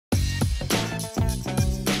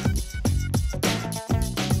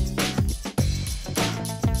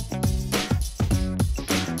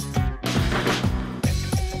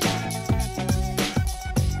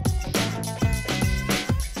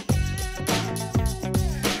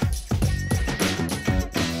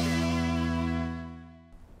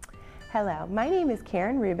Hello, my name is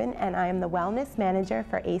Karen Rubin and I am the Wellness Manager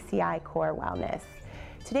for ACI CORE Wellness.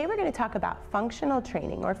 Today we're going to talk about functional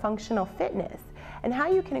training or functional fitness and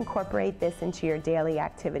how you can incorporate this into your daily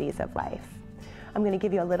activities of life. I'm going to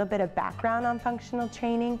give you a little bit of background on functional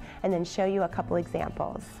training and then show you a couple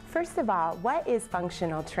examples. First of all, what is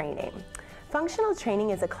functional training? Functional training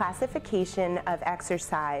is a classification of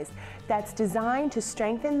exercise that's designed to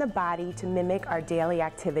strengthen the body to mimic our daily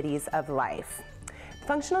activities of life.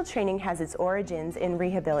 Functional training has its origins in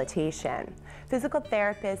rehabilitation. Physical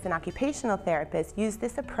therapists and occupational therapists use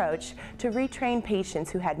this approach to retrain patients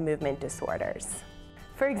who had movement disorders.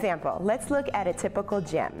 For example, let's look at a typical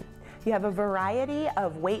gym. You have a variety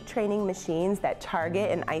of weight training machines that target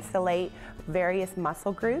and isolate various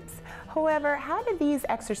muscle groups. However, how do these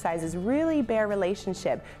exercises really bear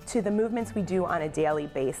relationship to the movements we do on a daily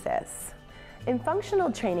basis? In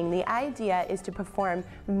functional training, the idea is to perform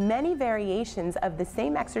many variations of the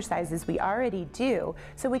same exercises we already do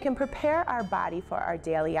so we can prepare our body for our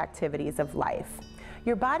daily activities of life.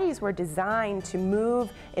 Your bodies were designed to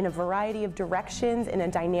move in a variety of directions in a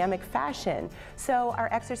dynamic fashion, so our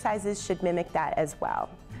exercises should mimic that as well.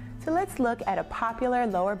 So let's look at a popular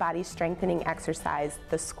lower body strengthening exercise,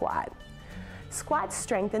 the squat. Squats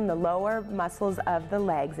strengthen the lower muscles of the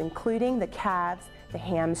legs, including the calves, the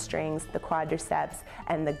hamstrings, the quadriceps,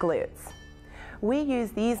 and the glutes. We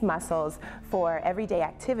use these muscles for everyday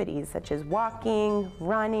activities such as walking,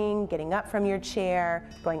 running, getting up from your chair,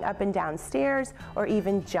 going up and down stairs, or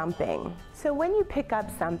even jumping. So when you pick up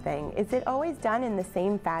something, is it always done in the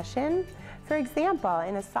same fashion? For example,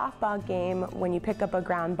 in a softball game, when you pick up a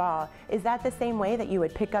ground ball, is that the same way that you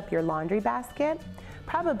would pick up your laundry basket?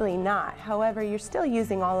 Probably not. However, you're still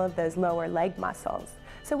using all of those lower leg muscles.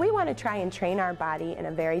 So we want to try and train our body in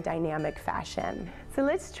a very dynamic fashion. So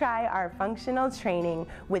let's try our functional training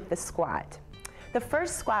with the squat. The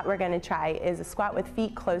first squat we're going to try is a squat with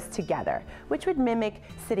feet close together, which would mimic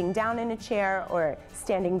sitting down in a chair or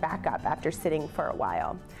standing back up after sitting for a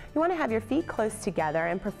while. You want to have your feet close together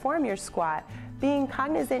and perform your squat, being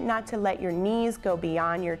cognizant not to let your knees go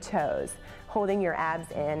beyond your toes, holding your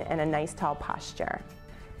abs in and a nice tall posture.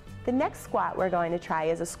 The next squat we're going to try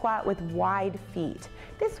is a squat with wide feet.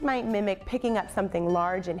 This might mimic picking up something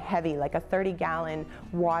large and heavy like a 30-gallon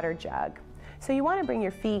water jug. So you want to bring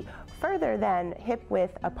your feet further than hip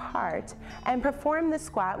width apart and perform the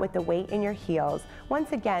squat with the weight in your heels.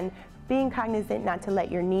 Once again, being cognizant not to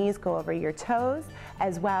let your knees go over your toes,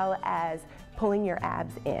 as well as pulling your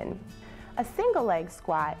abs in. A single leg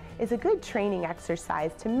squat is a good training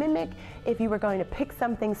exercise to mimic if you were going to pick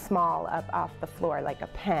something small up off the floor like a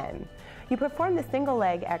pen. You perform the single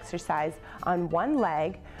leg exercise on one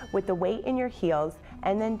leg with the weight in your heels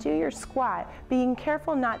and then do your squat, being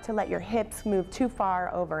careful not to let your hips move too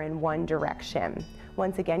far over in one direction.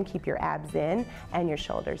 Once again, keep your abs in and your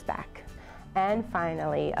shoulders back. And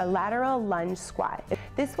finally, a lateral lunge squat.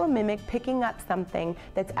 This will mimic picking up something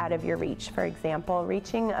that's out of your reach. For example,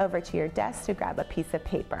 reaching over to your desk to grab a piece of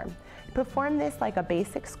paper. Perform this like a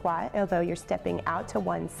basic squat, although you're stepping out to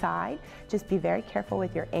one side. Just be very careful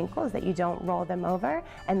with your ankles that you don't roll them over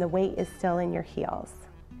and the weight is still in your heels.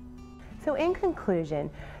 So in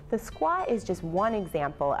conclusion, the squat is just one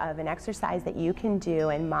example of an exercise that you can do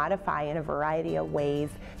and modify in a variety of ways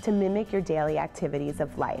to mimic your daily activities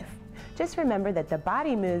of life. Just remember that the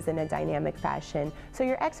body moves in a dynamic fashion, so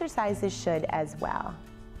your exercises should as well.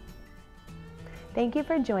 Thank you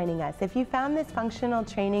for joining us. If you found this functional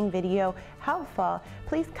training video helpful,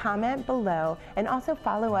 please comment below and also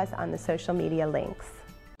follow us on the social media links.